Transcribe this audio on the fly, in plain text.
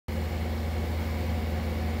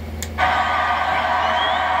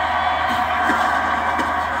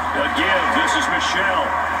shell.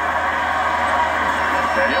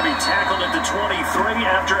 And he'll be tackled at the 23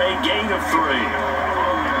 after a gain of 3.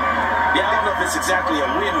 Yeah, I don't know if it's exactly a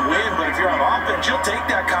win-win, but if you're on offense, you'll take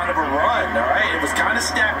that kind of a run, all right? It was kind of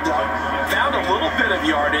stacked up, found a little bit of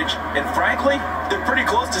yardage, and frankly, they're pretty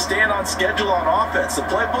close to staying on schedule on offense. The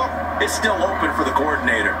playbook is still open for the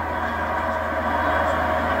coordinator.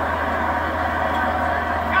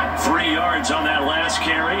 3 yards on that last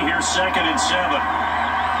carry. Here's 2nd and 7.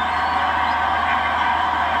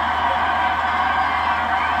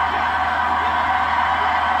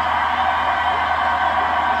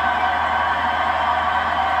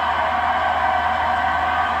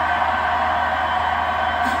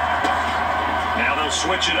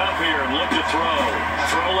 Switch it up here and look to throw.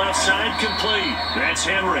 Throw left side complete. That's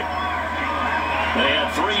Henry. They had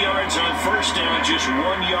 3 yards on first down, just 1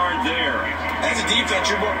 yard there. As a defense,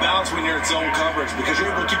 you're more balanced when you're in zone coverage because you're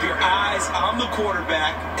able to keep your eyes on the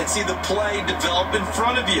quarterback and see the play develop in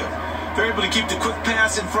front of you. They're able to keep the quick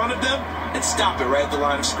pass in front of them and stop it right at the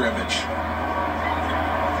line of scrimmage.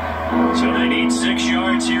 So they need 6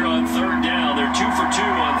 yards here on 3rd down. They're 2 for 2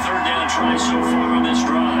 on 3rd down try so far on this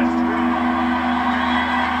drive.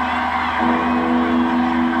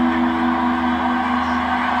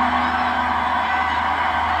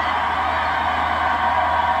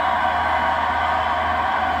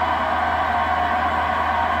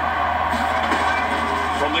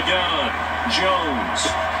 Jones.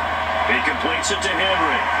 He completes it to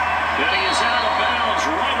Henry. Then he is out of bounds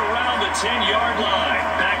right around the 10-yard line.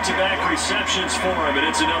 Back-to-back receptions for him, and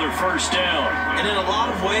it's another first down. And in a lot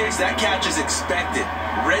of ways, that catch is expected.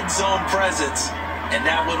 Red zone presence, and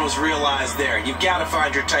that one was realized there. You've got to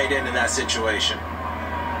find your tight end in that situation.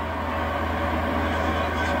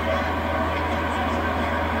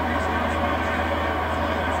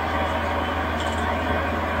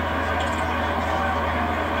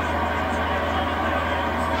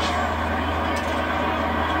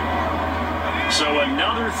 So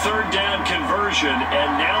another 3rd down conversion, and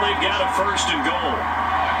now they've got a 1st and goal.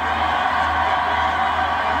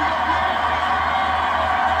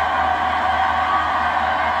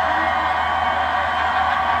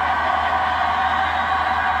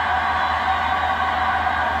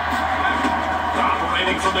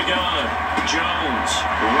 Operating from the gun, Jones.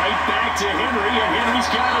 Right back to Henry, and Henry's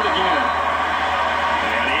got it again.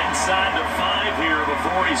 And inside the 5 here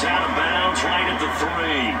before he's out of bounds, right at the 3.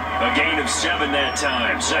 A gain of 7 that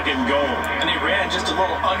time, 2nd goal. And he ran just a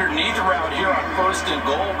little underneath around here on 1st and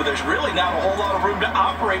goal, but there's really not a whole lot of room to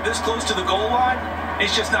operate this close to the goal line.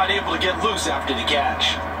 He's just not able to get loose after the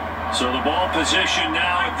catch. So the ball position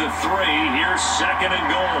now at the 3. Here's 2nd and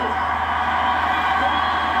goal.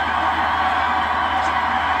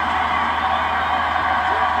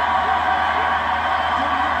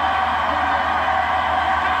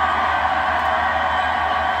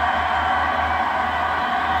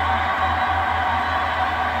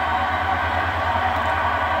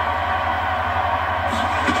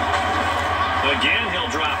 Again, he'll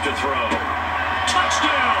drop to throw.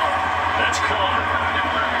 Touchdown! That's caught.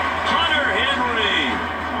 Hunter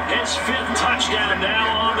Henry, his 5th touchdown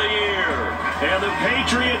now on the year. And the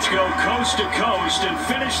Patriots go coast to coast and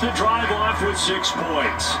finish the drive off with 6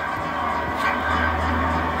 points.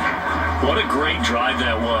 What a great drive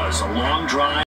that was. A long drive.